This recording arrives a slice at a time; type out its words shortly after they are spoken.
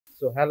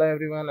So hello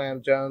everyone, I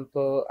am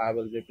Janto. I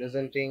will be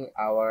presenting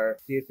our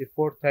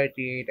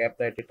CSE438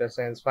 Applied Data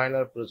Science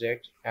final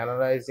project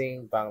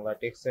analyzing Bangla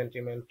text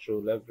sentiment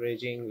through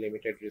leveraging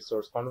limited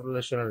resource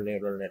convolutional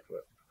neural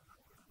network.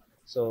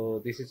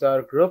 So this is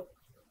our group,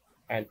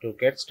 and to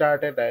get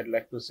started I'd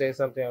like to say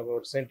something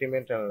about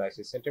sentiment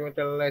analysis. Sentiment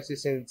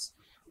analysis is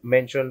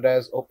mentioned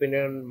as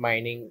opinion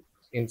mining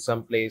in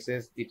some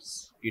places.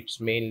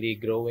 It's mainly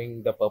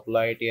growing the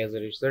popularity as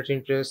a research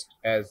interest,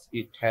 as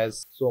it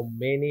has so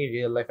many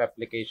real life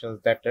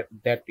applications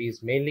that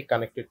is mainly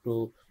connected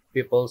to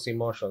people's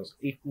emotions.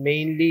 It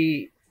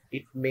mainly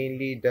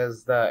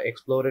does the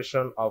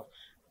exploration of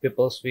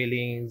people's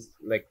feelings,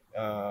 like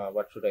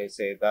what should I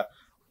say, the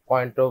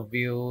point of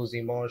views,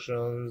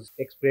 emotions,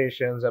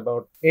 expressions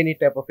about any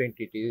type of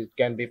entity. It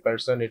can be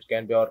person, it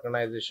can be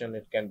organization,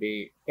 it can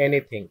be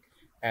anything,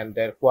 and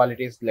their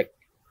qualities, like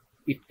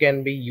it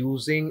can be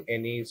using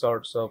any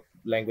sorts of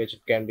language.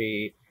 It can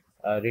be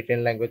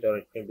written language or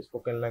it can be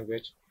spoken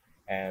language.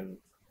 And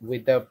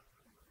with the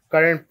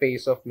current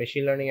pace of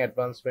machine learning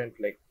advancement,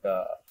 like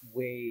the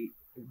way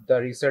the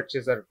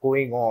researches are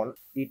going on,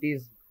 it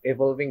is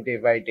evolving day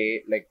by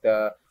day, like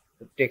the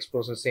text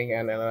processing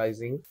and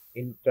analyzing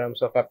in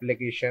terms of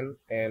application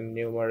and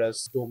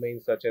numerous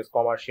domains such as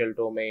commercial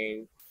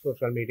domain,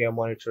 social media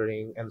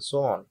monitoring, and so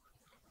on.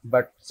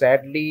 But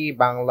sadly,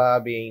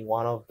 Bangla being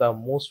one of the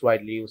most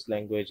widely used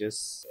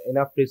languages,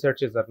 enough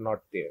researches are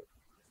not there.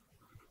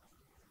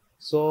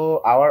 So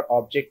our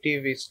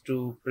objective is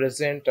to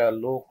present a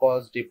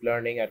low-cost deep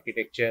learning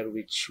architecture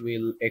which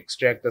will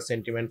extract the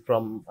sentiment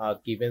from a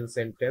given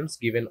sentence,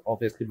 given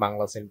obviously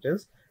Bangla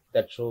sentence,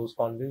 that shows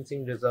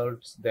convincing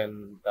results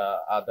than the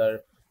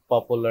other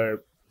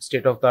popular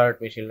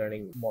state-of-the-art machine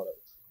learning models.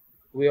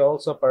 We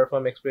also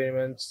perform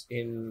experiments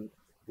in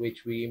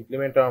which we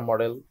implement our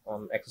model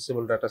on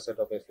accessible dataset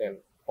obviously and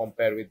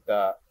compare with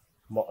the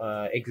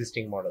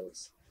existing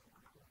models.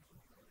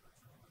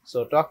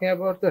 So, talking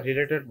about the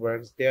related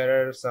works,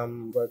 there are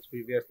some works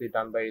previously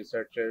done by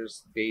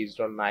researchers based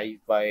on naive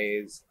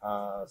bias,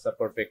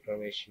 support vector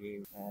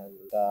machine,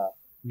 and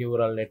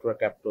neural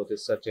network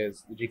approaches such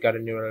as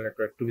recurrent neural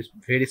network, to be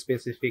very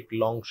specific,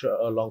 long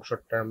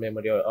short term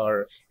memory,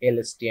 or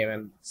LSTM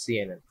and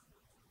CNN.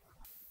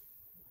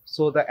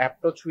 So the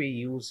approach we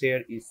use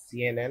here is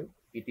CNN.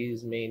 It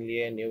is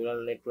mainly a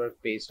neural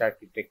network based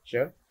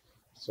architecture.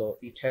 So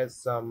it has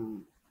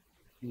some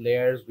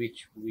layers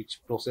which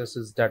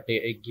processes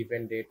a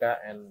given data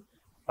and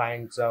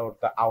finds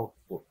out the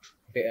output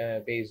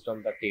based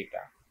on the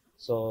data.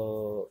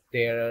 So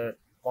there are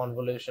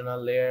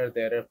convolutional layer,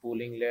 there are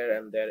pooling layer,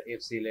 and there are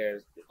FC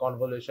layers. The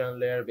convolutional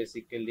layer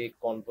basically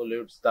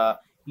convolutes the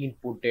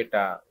input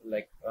data,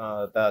 like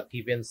the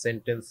given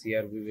sentence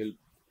here we will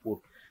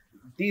put.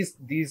 These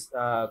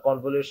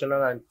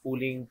convolutional and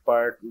pooling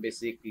part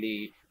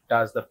basically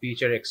does the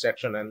feature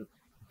extraction, and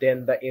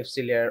then the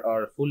FC layer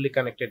or fully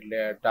connected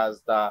layer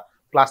does the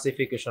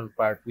classification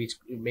part, which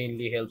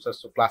mainly helps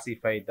us to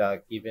classify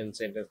the given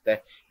sentence,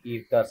 that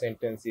if the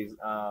sentence is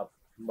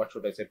what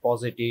should I say,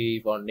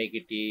 positive or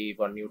negative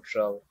or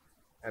neutral,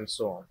 and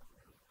so on.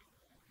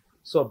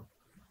 So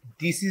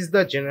this is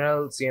the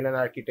general CNN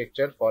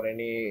architecture for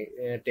any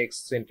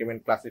text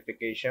sentiment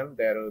classification.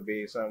 There will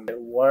be some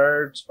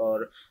words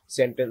or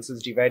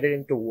sentences divided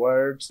into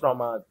words from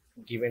a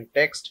given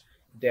text.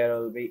 There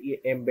will be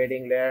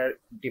embedding layer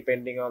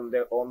depending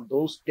on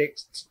those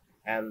texts,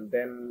 and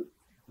then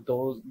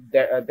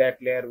that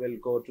layer will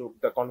go to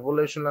the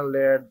convolutional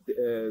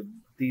layer.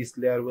 This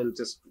layer will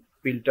just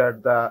filter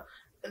the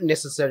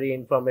necessary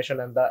information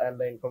and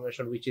the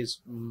information which is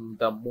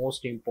the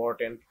most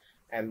important,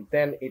 and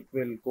then it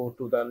will go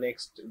to the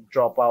next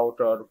dropout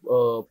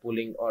or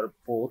pulling or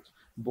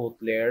both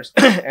layers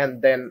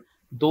and then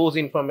those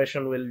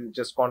information will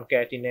just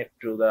concatenate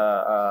to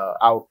the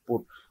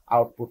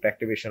output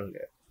activation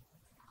layer.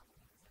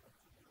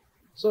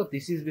 So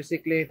this is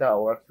basically the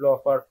workflow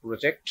of our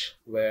project,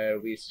 where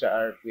we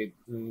start with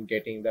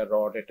getting the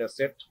raw data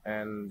set,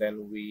 and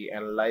then we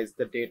analyze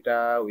the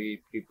data,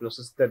 we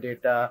pre-process the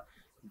data,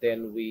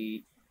 then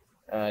we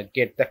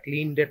get the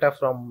clean data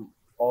from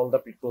all the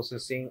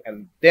pre-processing,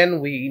 and then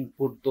we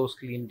input those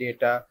clean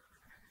data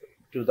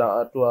to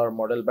our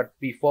model. But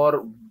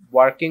before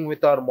working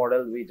with our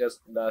model, we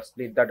just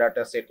split the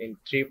data set in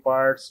three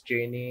parts: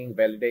 training,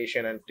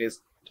 validation, and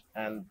test.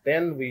 And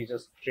then we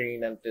just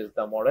train and test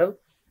the model.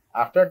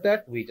 After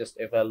that, we just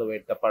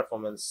evaluate the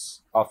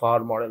performance of our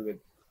model with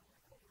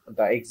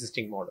the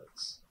existing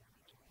models.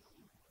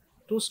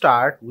 To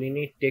start, we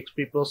need text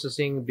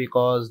preprocessing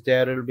because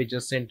there will be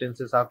just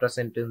sentences after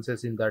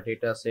sentences in the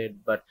data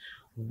set, but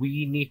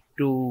we need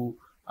to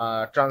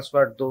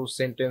transfer those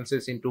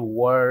sentences into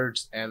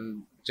words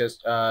and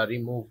just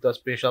remove the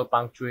special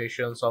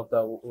punctuations of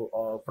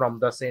the from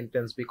the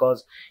sentence,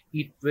 because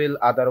it will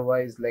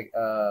otherwise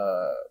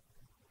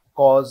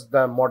cause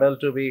the model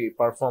to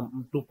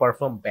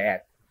perform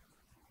bad.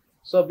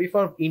 So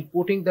before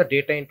inputting the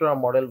data into our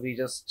model, we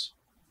just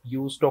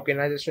use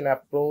tokenization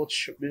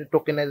approach.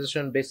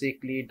 Tokenization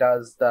basically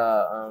does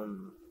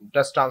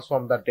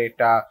transform the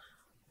data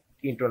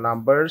into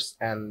numbers,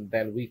 and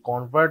then we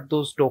convert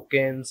those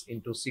tokens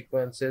into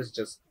sequences.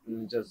 Just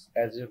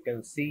as you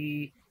can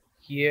see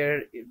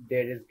here,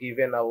 there is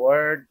given a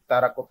word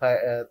তারা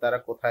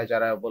কোথায়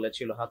যারা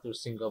বলেছিল হাতুর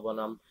সিংহ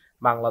বনাম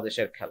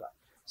বাংলাদেশের খেলা.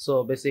 So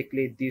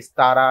basically this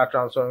tara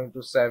transform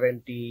into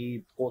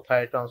 70,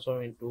 kothai transform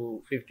into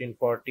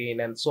 1514,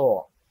 and so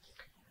on.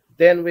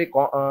 Then we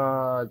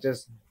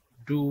just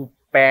do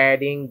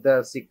padding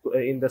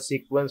in the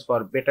sequence for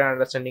better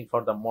understanding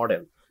for the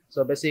model. So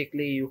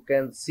basically you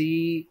can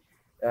see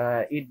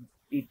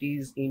it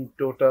is in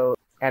total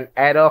an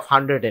array of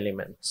 100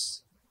 elements.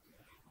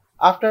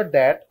 After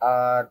that,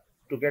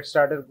 to get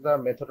started with the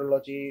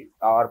methodology,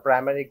 our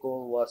primary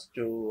goal was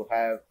to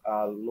have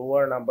a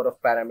lower number of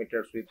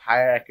parameters with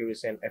higher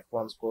accuracy and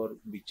F1 score,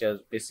 which is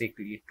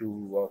basically two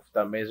of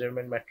the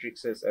measurement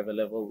matrices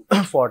available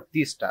for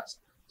this task.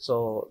 So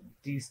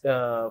these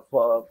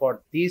for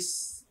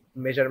these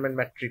measurement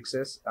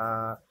matrices,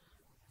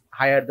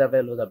 higher the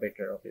value, the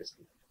better,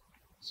 obviously.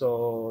 So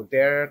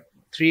there are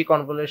three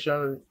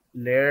convolution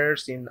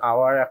layers in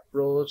our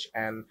approach,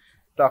 and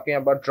talking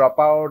about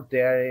dropout,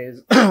 there is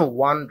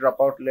one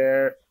dropout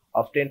layer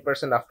of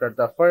 10% after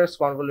the first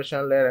convolution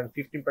layer and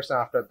 15%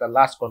 after the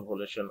last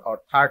convolution or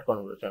third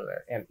convolution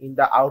layer. And in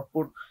the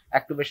output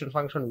activation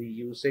function, we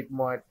use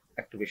sigmoid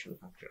activation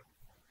function.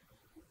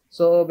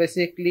 So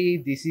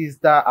basically this is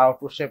the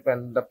output shape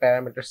and the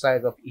parameter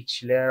size of each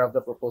layer of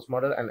the proposed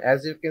model. And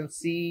as you can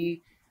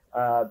see,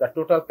 the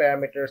total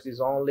parameters is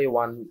only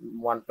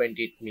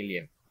 1.8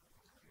 million.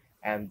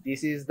 And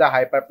this is the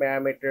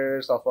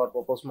hyperparameters of our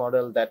proposed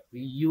model that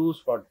we use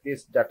for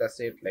this data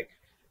set. Like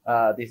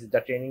this is the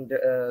training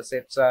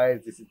set size,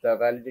 this is the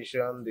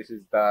validation, this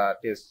is the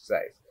test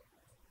size,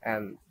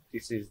 and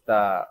this is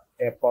the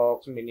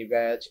epochs, mini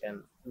batch,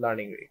 and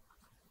learning rate.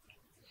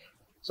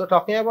 So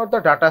talking about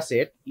the data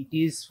set, it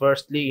is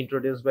firstly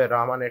introduced by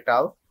Rahman et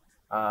al.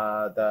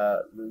 The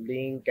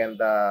link and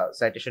the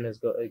citation is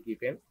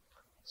given.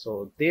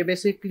 So they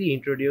basically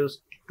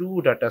introduced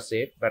two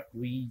dataset, but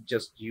we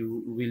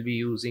will be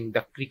using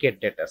the cricket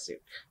dataset.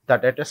 The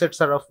datasets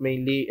are of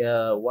mainly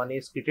one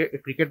is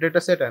cricket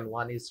dataset and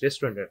one is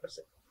restaurant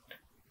dataset.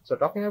 So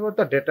talking about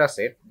the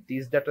dataset,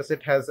 this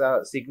dataset has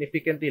a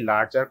significantly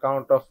larger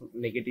count of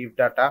negative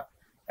data.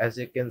 As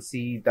you can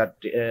see, that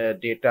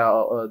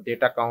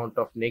data count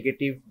of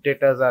negative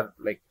data are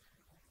like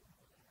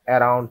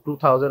around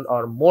 2000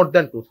 or more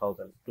than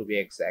 2000 to be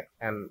exact,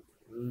 and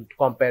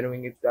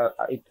comparing it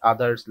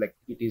others, like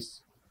it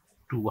is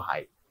too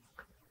high.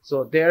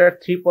 So there are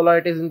three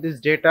polarities in this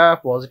data: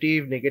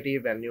 positive,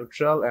 negative, and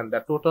neutral, and the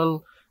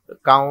total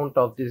count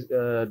of this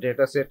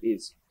data set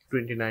is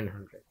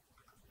 2900.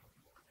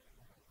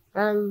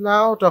 And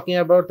now talking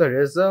about the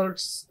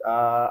results,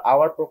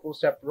 our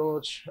proposed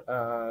approach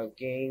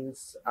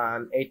gains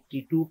an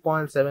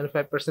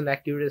 82.75%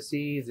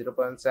 accuracy,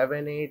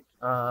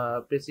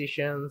 0.78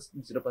 precision,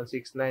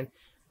 0.69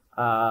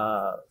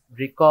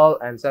 recall,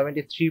 and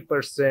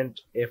 73%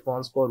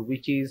 F1 score,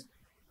 which is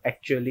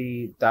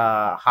actually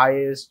the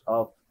highest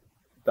of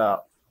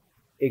the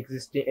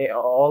existing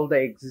all the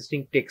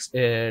existing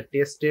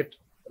tested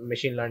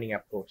machine learning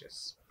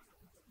approaches.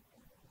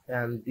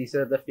 And these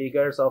are the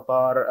figures of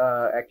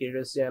our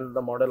accuracy and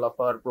the model of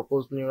our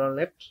proposed neural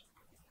net.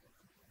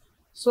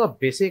 So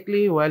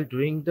basically, while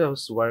doing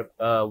this work,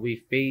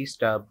 we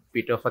faced a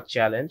bit of a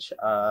challenge.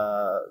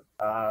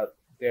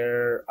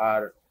 There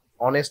are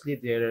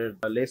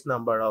a less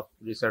number of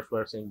research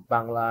works in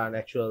Bangla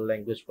natural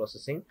language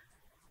processing.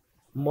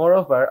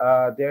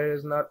 Moreover, there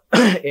is not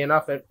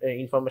enough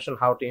information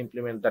how to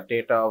implement the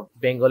data of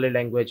Bengali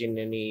language in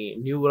any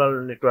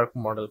neural network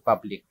model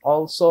public.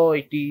 Also,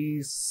 it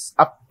is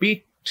a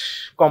bit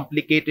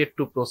complicated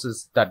to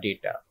process the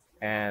data.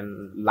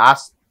 And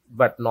last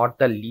but not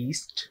the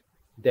least,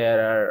 there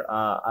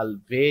are a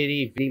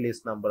very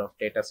less number of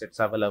data sets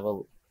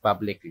available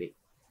publicly.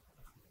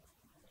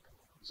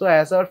 So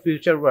as our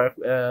future work,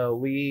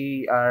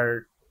 we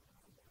are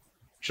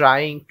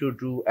trying to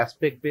do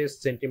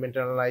aspect-based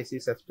sentimental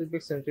analysis.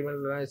 Aspect-based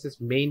sentimental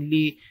analysis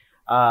mainly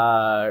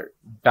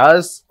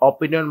does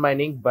opinion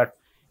mining, but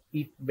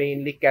it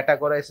mainly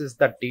categorizes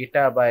the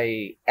data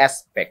by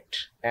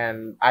aspect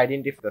and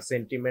identify the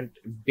sentiment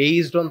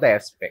based on the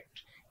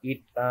aspect.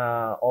 It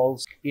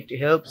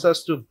helps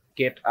us to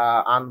get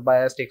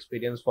unbiased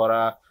experience for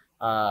a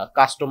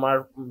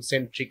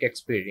customer-centric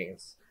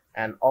experience.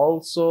 And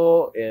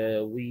also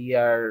we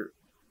are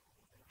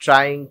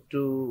trying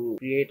to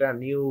create a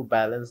new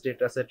balanced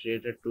data set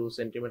related to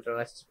sentimental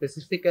analysis,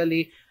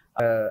 specifically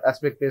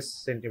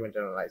aspect-based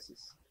sentimental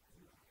analysis.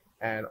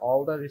 And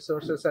all the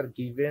resources are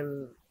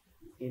given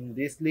in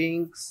these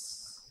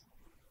links.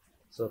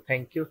 So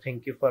thank you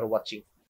for watching.